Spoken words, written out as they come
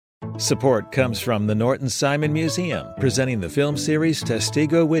Support comes from the Norton Simon Museum, presenting the film series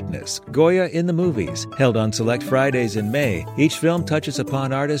Testigo Witness, Goya in the Movies. Held on select Fridays in May, each film touches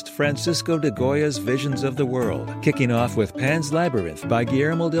upon artist Francisco de Goya's visions of the world, kicking off with Pan's Labyrinth by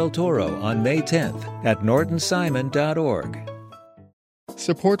Guillermo del Toro on May 10th at nortonsimon.org.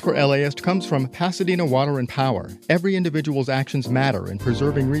 Support for LAist comes from Pasadena Water and Power. Every individual's actions matter in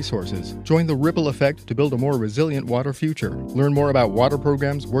preserving resources. Join the ripple effect to build a more resilient water future. Learn more about water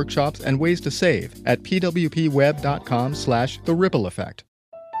programs, workshops, and ways to save at pwpweb.com/the ripple effect.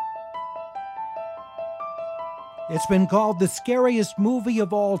 It's been called the scariest movie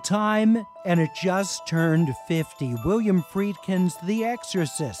of all time, and it just turned 50. William Friedkin's The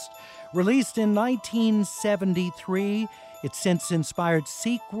Exorcist. Released in 1973, it's since inspired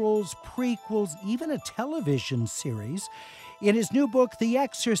sequels, prequels, even a television series. In his new book, The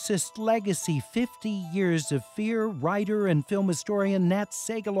Exorcist Legacy, 50 Years of Fear, writer and film historian Nat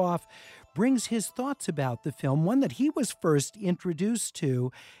Segaloff brings his thoughts about the film, one that he was first introduced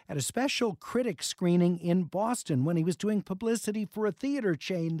to at a special critic screening in Boston when he was doing publicity for a theater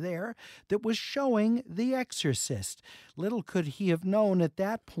chain there that was showing The Exorcist. Little could he have known at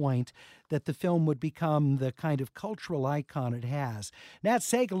that point that the film would become the kind of cultural icon it has. Nat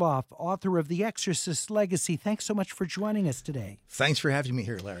Segaloff, author of The Exorcist Legacy, thanks so much for joining us today. Thanks for having me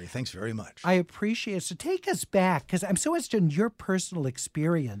here, Larry. Thanks very much. I appreciate it. So take us back, because I'm so interested in your personal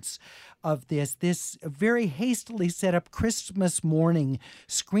experience of this very hastily set up Christmas morning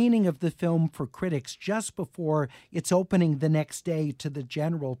screening of the film for critics just before its opening the next day to the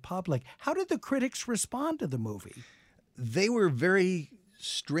general public. How did the critics respond to the movie? They were very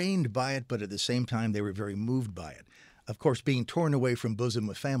strained by it, but at the same time, they were very moved by it. Of course, being torn away from bosom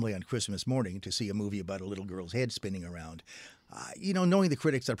of family on Christmas morning to see a movie about a little girl's head spinning around, knowing the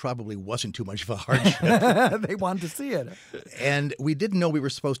critics, that probably wasn't too much of a hardship. They wanted to see it. And we didn't know we were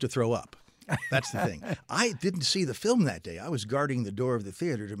supposed to throw up. That's the thing. I didn't see the film that day. I was guarding the door of the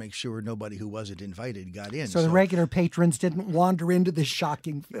theater to make sure nobody who wasn't invited got in. So the regular patrons didn't wander into this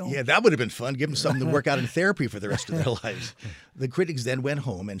shocking film. Yeah, that would have been fun. Give them something to work out in therapy for the rest of their lives. The critics then went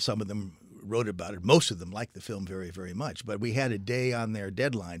home, and some of them wrote about it. Most of them liked the film very, very much. But we had a day on their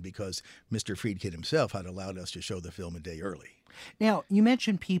deadline because Mr. Friedkin himself had allowed us to show the film a day early. Now, you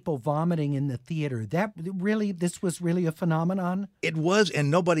mentioned people vomiting in the theater. This was really a phenomenon? It was,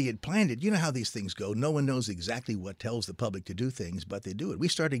 and nobody had planned it. You know how these things go. No one knows exactly what tells the public to do things, but they do it. We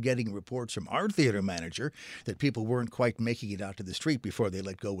started getting reports from our theater manager that people weren't quite making it out to the street before they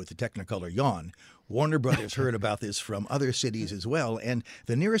let go with the Technicolor yawn. Warner Brothers heard about this from other cities as well, and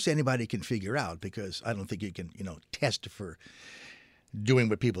the nearest anybody can figure out, because I don't think you can, test for doing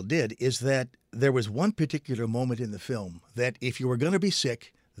what people did, is that there was one particular moment in the film that if you were going to be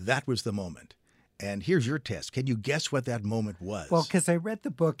sick, that was the moment. And here's your test. Can you guess what that moment was? Well, because I read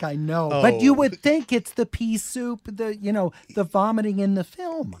the book, I know. Oh. But you would think it's the pea soup, the vomiting in the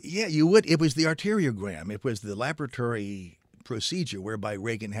film. Yeah, you would. It was the arteriogram. It was the laboratory procedure whereby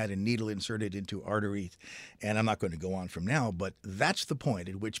Reagan had a needle inserted into arteries, and I'm not going to go on from now, but that's the point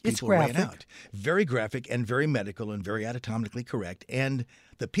at which people ran out. Very graphic and very medical and very anatomically correct, and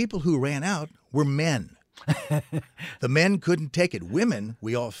the people who ran out were men. The men couldn't take it. Women,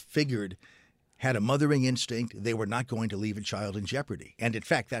 we all figured, had a mothering instinct. They were not going to leave a child in jeopardy. And in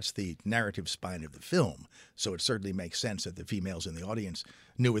fact, that's the narrative spine of the film. So it certainly makes sense that the females in the audience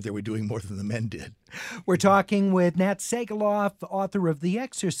knew what they were doing more than the men did. We're talking with Nat Segaloff, author of The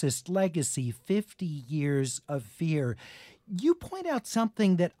Exorcist Legacy, 50 Years of Fear. You point out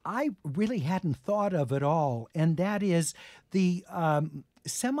something that I really hadn't thought of at all, and that is the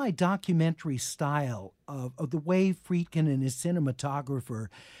semi-documentary style of the way Friedkin and his cinematographer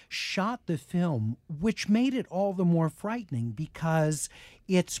shot the film, which made it all the more frightening because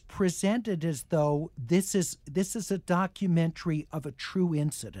it's presented as though this is a documentary of a true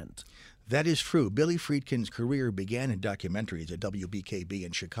incident. That is true. Billy Friedkin's career began in documentaries at WBKB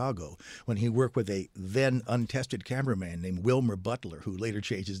in Chicago when he worked with a then untested cameraman named Wilmer Butler, who later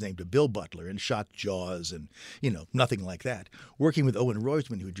changed his name to Bill Butler and shot Jaws and, nothing like that. Working with Owen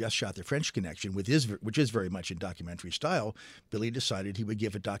Roizman, who just shot The French Connection, which is very much in documentary style, Billy decided he would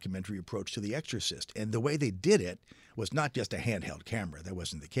give a documentary approach to The Exorcist. And the way they did it was not just a handheld camera. That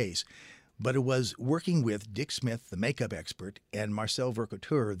wasn't the case. But it was working with Dick Smith, the makeup expert, and Marcel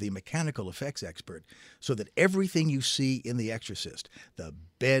Vercouteur, the mechanical effects expert, so that everything you see in The Exorcist, the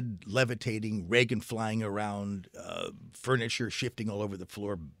bed levitating, Reagan flying around, furniture shifting all over the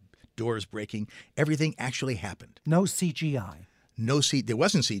floor, doors breaking, everything actually happened. No CGI. There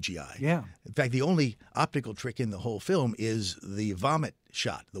wasn't CGI. Yeah. In fact, the only optical trick in the whole film is the vomit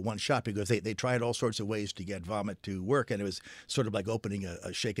shot, the one shot, because they tried all sorts of ways to get vomit to work, and it was sort of like opening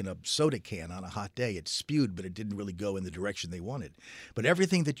a shaken up soda can on a hot day. It spewed, but it didn't really go in the direction they wanted. But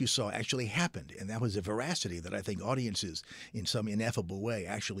everything that you saw actually happened, and that was a veracity that I think audiences, in some ineffable way,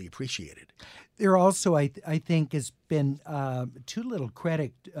 actually appreciated. There also, I think, has been too little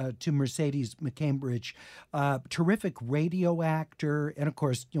credit to Mercedes McCambridge, terrific radio actor, and of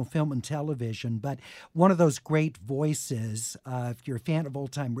course, film and television. But one of those great voices. If you're a fan of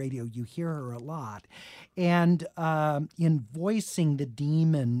old-time radio, you hear her a lot, and in voicing the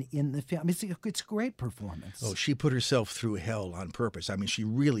demon in the film, it's a great performance. Oh, she put herself through hell on purpose. I mean, she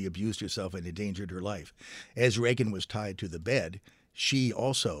really abused herself and endangered her life. As Reagan was tied to the bed, she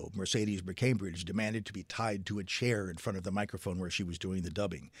also, Mercedes McCambridge, demanded to be tied to a chair in front of the microphone where she was doing the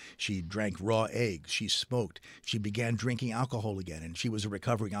dubbing. She drank raw eggs. She smoked. She began drinking alcohol again, and she was a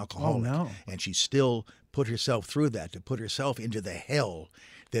recovering alcoholic. Oh, no. And she still put herself through that, to put herself into the hell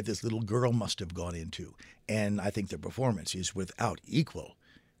that this little girl must have gone into. And I think the performance is without equal,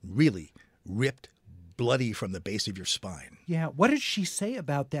 really ripped, bloody from the base of your spine. Yeah. What did she say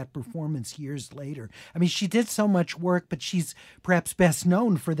about that performance years later? I mean, she did so much work, but she's perhaps best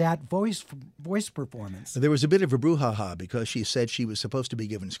known for that voice performance. There was a bit of a brouhaha because she said she was supposed to be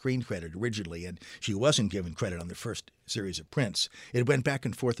given screen credit originally, and she wasn't given credit on the first series of Prince. It went back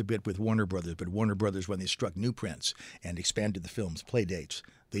and forth a bit with Warner Brothers, but Warner Brothers, when they struck new Prince and expanded the film's play dates,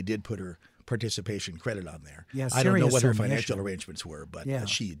 they did put her participation credit on there. Yeah, I don't know what her omission. financial arrangements were, but Yeah.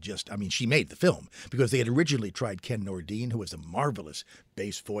 she made the film, because they had originally tried Ken Nordine, who was a marvelous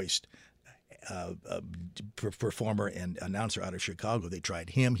bass-voiced performer and announcer out of Chicago. They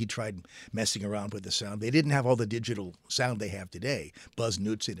tried him. He tried messing around with the sound. They didn't have all the digital sound they have today. Buzz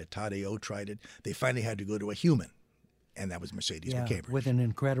Knudsen at Tadeo tried it. They finally had to go to a human. And that was Mercedes McCambridge. With an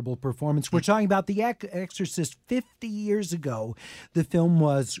incredible performance. We're talking about The Exorcist 50 years ago. The film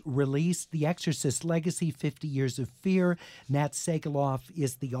was released, The Exorcist Legacy, 50 Years of Fear. Nat Segaloff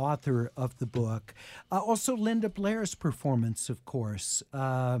is the author of the book. Also, Linda Blair's performance, of course.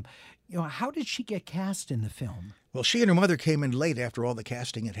 How did she get cast in the film? Well, she and her mother came in late after all the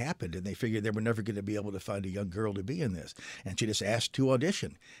casting had happened, and they figured they were never going to be able to find a young girl to be in this. And she just asked to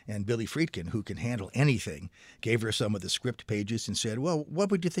audition. And Billy Friedkin, who can handle anything, gave her some of the script pages and said, well,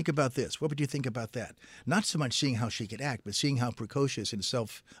 what would you think about this? What would you think about that? Not so much seeing how she could act, but seeing how precocious and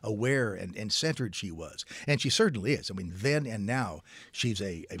self-aware and centered she was. And she certainly is. I mean, then and now, she's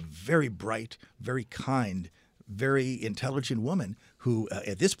a very bright, very kind, very intelligent woman who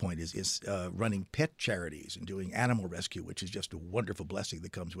at this point is running pet charities and doing animal rescue, which is just a wonderful blessing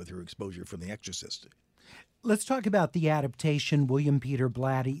that comes with her exposure from The Exorcist. Let's talk about the adaptation, William Peter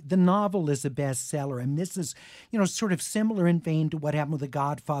Blatty. The novel is a bestseller, and this is, sort of similar in vein to what happened with The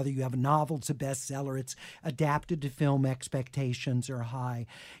Godfather. You have a novel, it's a bestseller, it's adapted to film, expectations are high.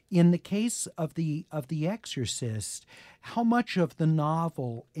 In the case of the Exorcist, how much of the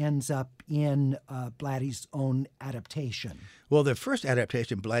novel ends up in Blatty's own adaptation? Well, the first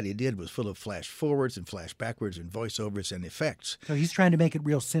adaptation Blatty did was full of flash forwards and flash backwards and voiceovers and effects. So he's trying to make it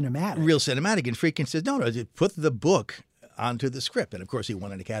real cinematic. Real cinematic. And Friedkin says, no, put the book onto the script. And, of course, he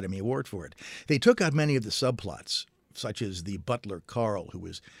won an Academy Award for it. They took out many of the subplots, such as the butler Carl, who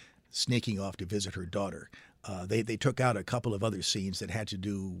was sneaking off to visit her daughter. They took out a couple of other scenes that had to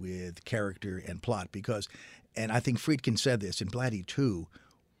do with character and plot because, and I think Friedkin said this, and Blatty too,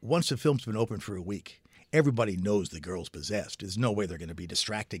 once the film's been open for a week, everybody knows the girl's possessed. There's no way they're going to be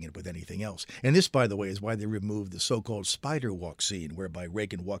distracting it with anything else. And this, by the way, is why they removed the so-called spider walk scene, whereby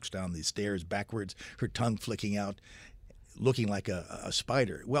Reagan walks down the stairs backwards, her tongue flicking out, looking like a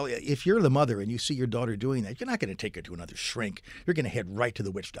spider. Well, if you're the mother and you see your daughter doing that, you're not going to take her to another shrink. You're going to head right to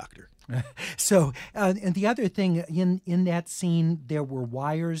the witch doctor. So, and the other thing, in that scene, there were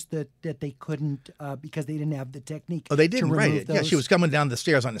wires that they couldn't, because they didn't have the technique. Oh, they didn't, right. Those. Yeah, she was coming down the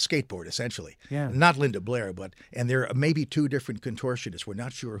stairs on a skateboard, essentially. Yeah. Not Linda Blair, and there are maybe two different contortionists. We're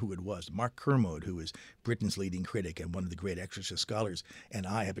not sure who it was. Mark Kermode, who is Britain's leading critic and one of the great Exorcist scholars, and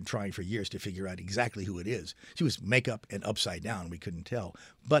I have been trying for years to figure out exactly who it is. She was makeup and upside down. We couldn't tell.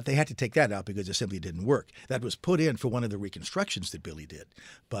 But they had to take that out because it simply didn't work. That was put in for one of the reconstructions that Billy did.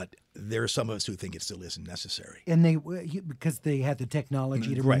 But there are some of us who think it still isn't necessary. And because they had the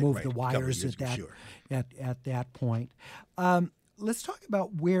technology to remove the wires at that point. Let's talk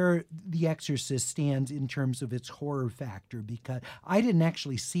about where The Exorcist stands in terms of its horror factor, because I didn't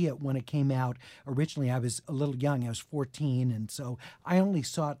actually see it when it came out. Originally, I was a little young. I was 14, and so I only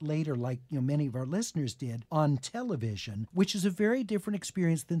saw it later, like many of our listeners did, on television, which is a very different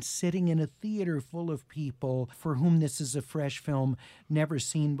experience than sitting in a theater full of people for whom this is a fresh film never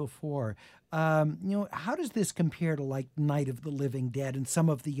seen before. How does this compare to like Night of the Living Dead and some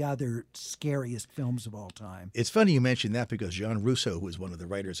of the other scariest films of all time? It's funny you mentioned that because John Russo, who is one of the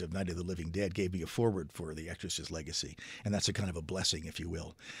writers of Night of the Living Dead, gave me a foreword for The Exorcist legacy, and that's a kind of a blessing, if you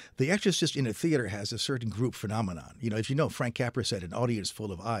will. The Exorcist in a theater has a certain group phenomenon. As you know, Frank Capra said an audience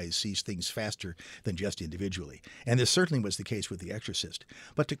full of eyes sees things faster than just individually, and this certainly was the case with The Exorcist.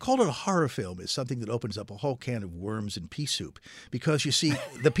 But to call it a horror film is something that opens up a whole can of worms and pea soup, because you see,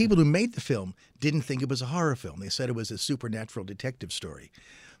 the people who made the film didn't think it was a horror film. They said it was a supernatural detective story.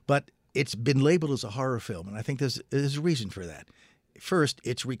 But it's been labeled as a horror film, and I think there's a reason for that. First,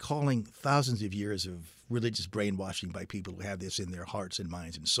 it's recalling thousands of years of religious brainwashing by people who have this in their hearts and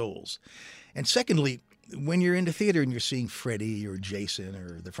minds and souls. And secondly, when you're in the theater and you're seeing Freddy or Jason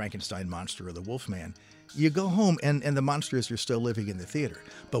or the Frankenstein monster or the Wolfman, you go home and the monsters are still living in the theater.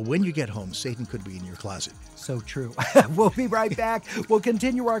 But when you get home, Satan could be in your closet. So true. We'll be right back. We'll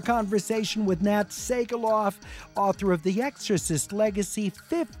continue our conversation with Nat Segaloff, author of The Exorcist Legacy,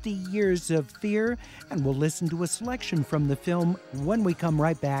 50 Years of Fear, and we'll listen to a selection from the film when we come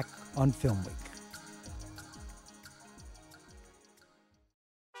right back on FilmWeek.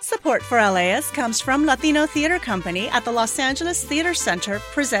 Support for LAist comes from Latino Theater Company at the Los Angeles Theater Center,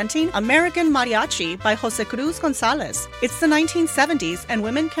 presenting American Mariachi by Jose Cruz Gonzalez. It's the 1970s, and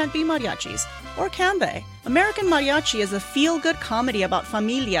women can't be mariachis. Or can they? American Mariachi is a feel-good comedy about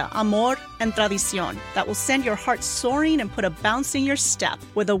familia, amor, and tradición that will send your heart soaring and put a bounce in your step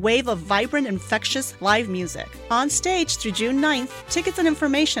with a wave of vibrant, infectious live music. On stage through June 9th, tickets and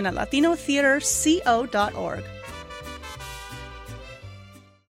information at latinotheaterco.org.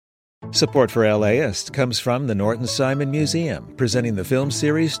 Support for LAist comes from the Norton Simon Museum, presenting the film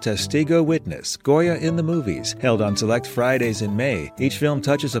series Testigo Witness, Goya in the Movies, held on select Fridays in May. Each film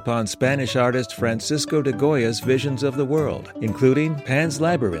touches upon Spanish artist Francisco de Goya's visions of the world, including Pan's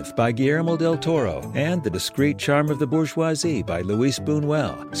Labyrinth by Guillermo del Toro and The Discreet Charm of the Bourgeoisie by Luis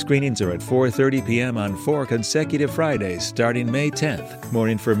Buñuel. Screenings are at 4:30 p.m. on 4 consecutive Fridays starting May 10th. More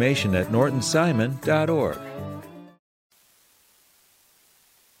information at nortonsimon.org.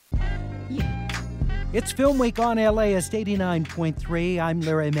 It's FilmWeek on LAist 89.3. I'm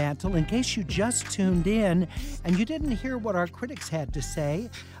Larry Mantle. In case you just tuned in and you didn't hear what our critics had to say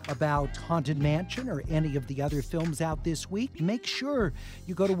about Haunted Mansion or any of the other films out this week, make sure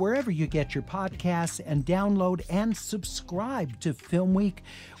you go to wherever you get your podcasts and download and subscribe to FilmWeek,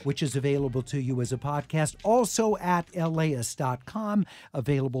 which is available to you as a podcast, also at laist.com,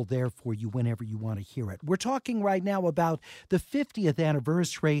 available there for you whenever you want to hear it. We're talking right now about the 50th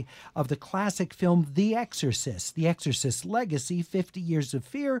anniversary of the classic film The Exorcist, The Exorcist Legacy, 50 Years of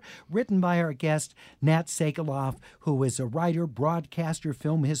Fear, written by our guest, Nat Segaloff, who is a writer, broadcaster,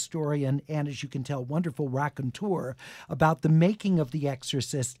 film historian, and, as you can tell, wonderful raconteur about the making of The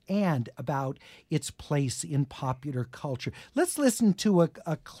Exorcist and about its place in popular culture. Let's listen to a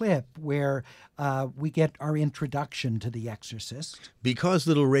clip where we get our introduction to The Exorcist. Because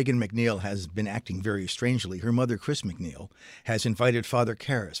little Regan McNeil has been acting very strangely, her mother, Chris McNeil, has invited Father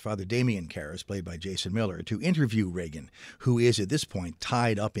Karras, Father Damien Karras, played by Jason Miller, to interview Regan, who is at this point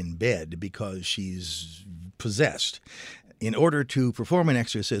tied up in bed because she's possessed. In order to perform an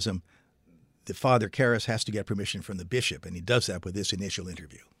exorcism, the Father Karras has to get permission from the bishop, and he does that with this initial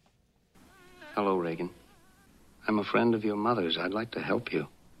interview. Hello, Regan. I'm a friend of your mother's. I'd like to help you.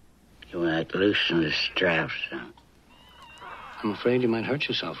 You might loosen the straps, son. I'm afraid you might hurt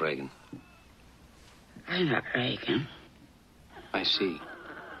yourself, Regan. I'm not Regan. I see.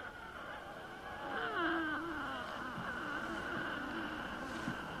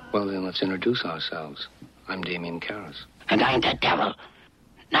 Well, then, let's introduce ourselves. I'm Damien Karras. And I'm the devil.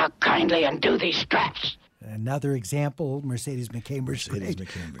 Now kindly undo these straps. Another example, Mercedes McCambridge's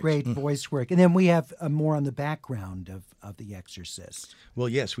great Mm. voice work. And then we have more on the background of The Exorcist. Well,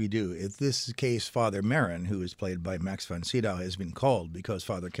 yes, we do. In this case, Father Marin, who is played by Max von Sydow, has been called because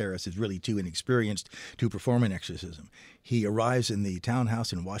Father Karras is really too inexperienced to perform an exorcism. He arrives in the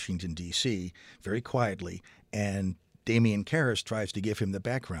townhouse in Washington, D.C., very quietly, and Damien Karras tries to give him the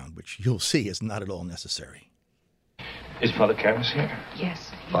background, which you'll see is not at all necessary. Is Father Karras here?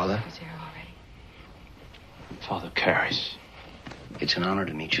 Yes. Father? He's here already. Father Karras. It's an honor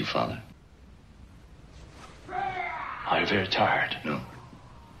to meet you, Father. Are you very tired? No.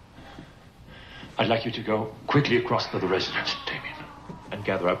 I'd like you to go quickly across to the residence, Damien, and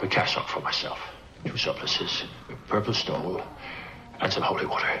gather up a cassock for myself. 2 surplices, a purple stole, and some holy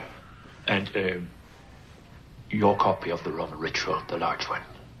water. And, your copy of the Roman ritual, the large one.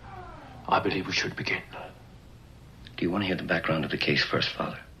 I believe we should begin. Do you want to hear the background of the case first,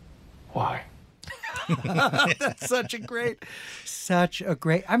 Father? Why? That's such a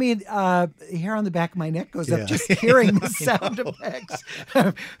great. I mean, hair on the back of my neck goes up just hearing the sound effects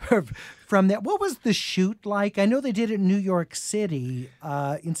from that. What was the shoot like? I know they did it in New York City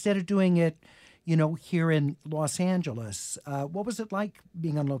instead of doing it, here in Los Angeles. What was it like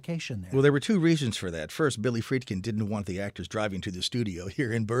being on location there? Well, there were two reasons for that. First, Billy Friedkin didn't want the actors driving to the studio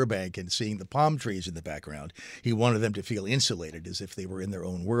here in Burbank and seeing the palm trees in the background. He wanted them to feel insulated as if they were in their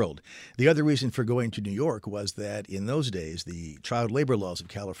own world. The other reason for going to New York was that in those days, the child labor laws of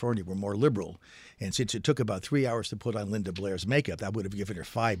California were more liberal. And since it took about 3 hours to put on Linda Blair's makeup, that would have given her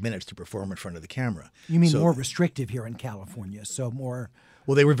 5 minutes to perform in front of the camera. You mean more restrictive here in California, so more...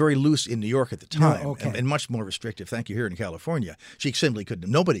 Well, they were very loose in New York at the time, okay. and much more restrictive. Thank you, here in California. She simply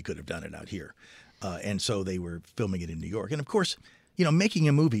couldn't. Nobody could have done it out here, and so they were filming it in New York. And of course, making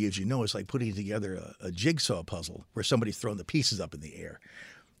a movie, as you know, is like putting together a jigsaw puzzle where somebody's throwing the pieces up in the air.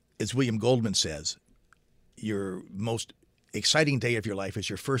 As William Goldman says, your most exciting day of your life is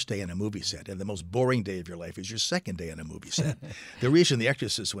your first day on a movie set, and the most boring day of your life is your second day on a movie set. The reason The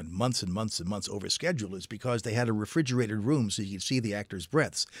Exorcist went months and months and months over schedule is because they had a refrigerated room so you could see the actors'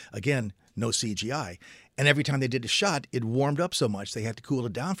 breaths. Again, no CGI. And every time they did a shot, it warmed up so much they had to cool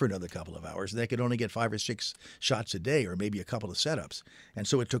it down for another couple of hours. And they could only get 5 or 6 shots a day or maybe a couple of setups. And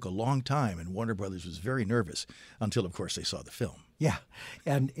so it took a long time, and Warner Brothers was very nervous until, of course, they saw the film. Yeah,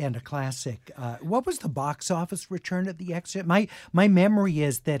 and a classic. What was the box office return at The Exorcist? My memory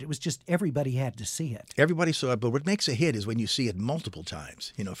is that it was just everybody had to see it. Everybody saw it, but what makes a hit is when you see it multiple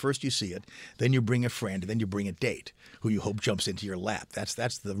times. First you see it, then you bring a friend, and then you bring a date who you hope jumps into your lap. That's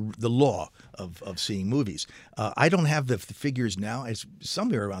the law of seeing movies. I don't have the figures now. It's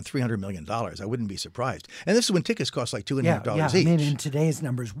somewhere around $300 million. I wouldn't be surprised. And this is when tickets cost like $2.50 each. I mean, in today's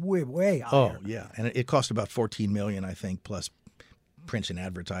numbers, way higher. Oh, yeah. And it cost about $14 million, I think, plus prints and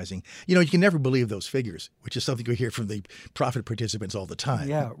advertising. You can never believe those figures, which is something we hear from the profit participants all the time.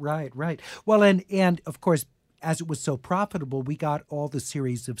 Yeah, right. Well, and of course, as it was so profitable, we got all the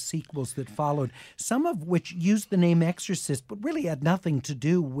series of sequels that followed, some of which used the name Exorcist, but really had nothing to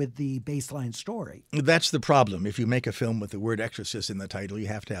do with the baseline story. That's the problem. If you make a film with the word exorcist in the title, you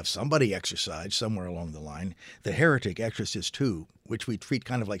have to have somebody exorcised somewhere along the line. The Heretic Exorcist 2, which we treat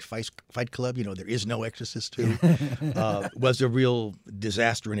kind of like Fight Club, there is no Exorcist 2, was a real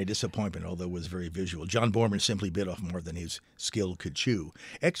disaster and a disappointment, although it was very visual. John Borman simply bit off more than his skill could chew.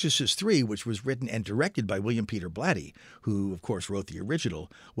 Exorcist 3, which was written and directed by William Peter Blatty, who, of course, wrote the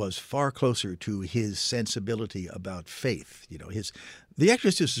original, was far closer to his sensibility about faith. The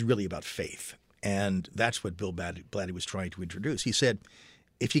Exorcist is really about faith, and that's what Bill Blatty was trying to introduce. He said,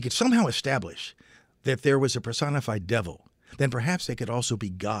 if he could somehow establish that there was a personified devil, then perhaps they could also be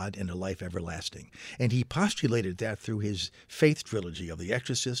God and a life everlasting. And he postulated that through his faith trilogy of The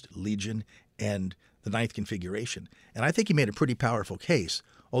Exorcist, Legion, and The Ninth Configuration. And I think he made a pretty powerful case,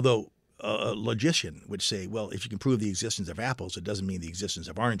 although a logician would say, well, if you can prove the existence of apples, it doesn't mean the existence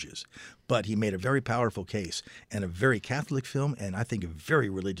of oranges. But he made a very powerful case, and a very Catholic film, and I think a very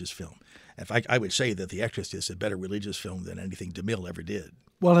religious film. In fact, I would say that The Exorcist is a better religious film than anything DeMille ever did.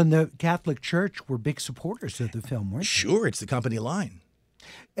 Well, and the Catholic Church were big supporters of the film, weren't they? Sure, it's the company line.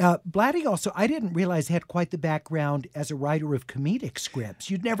 Blatty also, I didn't realize, had quite the background as a writer of comedic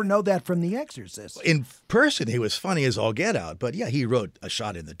scripts. You'd never know that from The Exorcist. In person, he was funny as all get out. But yeah, he wrote A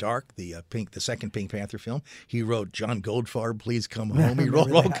Shot in the Dark, the second Pink Panther film. He wrote John Goldfarb, Please Come Home. He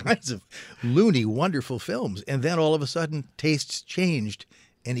wrote all kinds of loony, wonderful films. And then all of a sudden, tastes changed,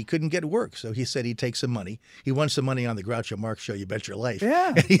 and he couldn't get work. So he said he'd take some money. He won some money on the Groucho Marx show, You Bet Your Life.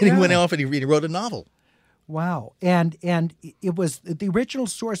 Yeah. And he went off and he wrote a novel. Wow. And it was the original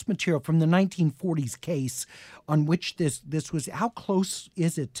source material from the 1940s case on which this was. How close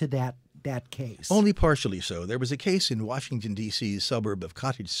is it to that case? Only partially so. There was a case in Washington, D.C.'s suburb of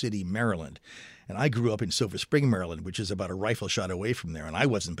Cottage City, Maryland. And I grew up in Silver Spring, Maryland, which is about a rifle shot away from there, and I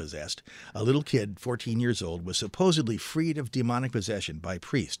wasn't possessed. A little kid, 14 years old, was supposedly freed of demonic possession by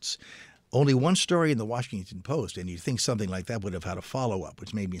priests. Only one story in the Washington Post, and you'd think something like that would have had a follow-up,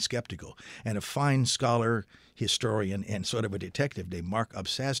 which made me skeptical. And a fine scholar, historian, and sort of a detective named Mark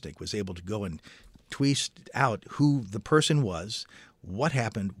Upsasnik was able to go and twist out who the person was, what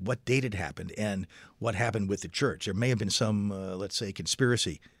happened, what date it happened, and what happened with the church. There may have been some, let's say,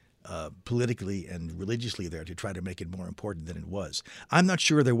 conspiracy politically and religiously there to try to make it more important than it was. I'm not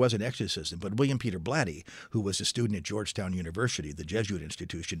sure there was an exorcism, but William Peter Blatty, who was a student at Georgetown University, the Jesuit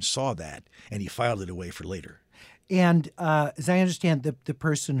institution, saw that, and he filed it away for later. And as I understand, the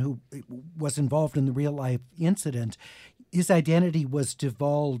person who was involved in the real-life incident, his identity was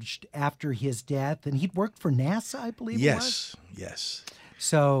divulged after his death, and he'd worked for NASA, I believe it was? Yes.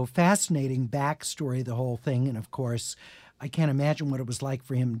 So fascinating backstory, the whole thing. And of course, I can't imagine what it was like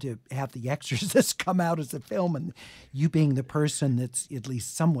for him to have The Exorcist come out as a film, and you being the person that's at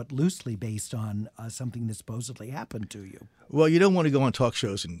least somewhat loosely based on something that supposedly happened to you. Well, you don't want to go on talk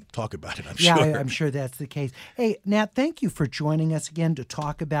shows and talk about it, I'm sure. Yeah, I'm sure that's the case. Hey, Nat, thank you for joining us again to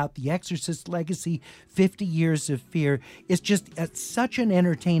talk about The Exorcist Legacy, 50 Years of Fear. It's just such an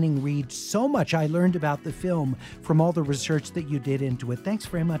entertaining read. So much I learned about the film from all the research that you did into it. Thanks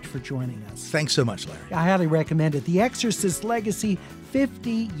very much for joining us. Thanks so much, Larry. I highly recommend it. The Exorcist Legacy,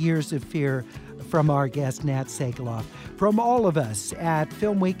 50 Years of Fear, from our guest, Nat Segaloff. From all of us at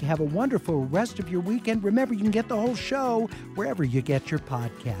FilmWeek, have a wonderful rest of your weekend. Remember, you can get the whole show wherever you get your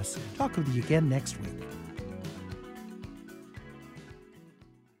podcasts. Talk with you again next week.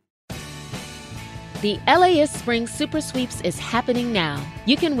 The LAist Spring Super Sweeps is happening now.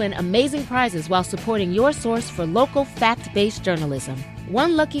 You can win amazing prizes while supporting your source for local fact-based journalism.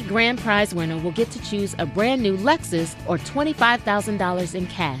 One lucky grand prize winner will get to choose a brand new Lexus or $25,000 in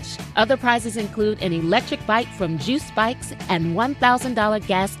cash. Other prizes include an electric bike from Juice Bikes and $1,000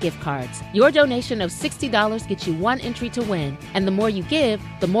 gas gift cards. Your donation of $60 gets you one entry to win, and the more you give,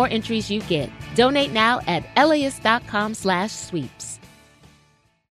 the more entries you get. Donate now at LAist.com/sweeps.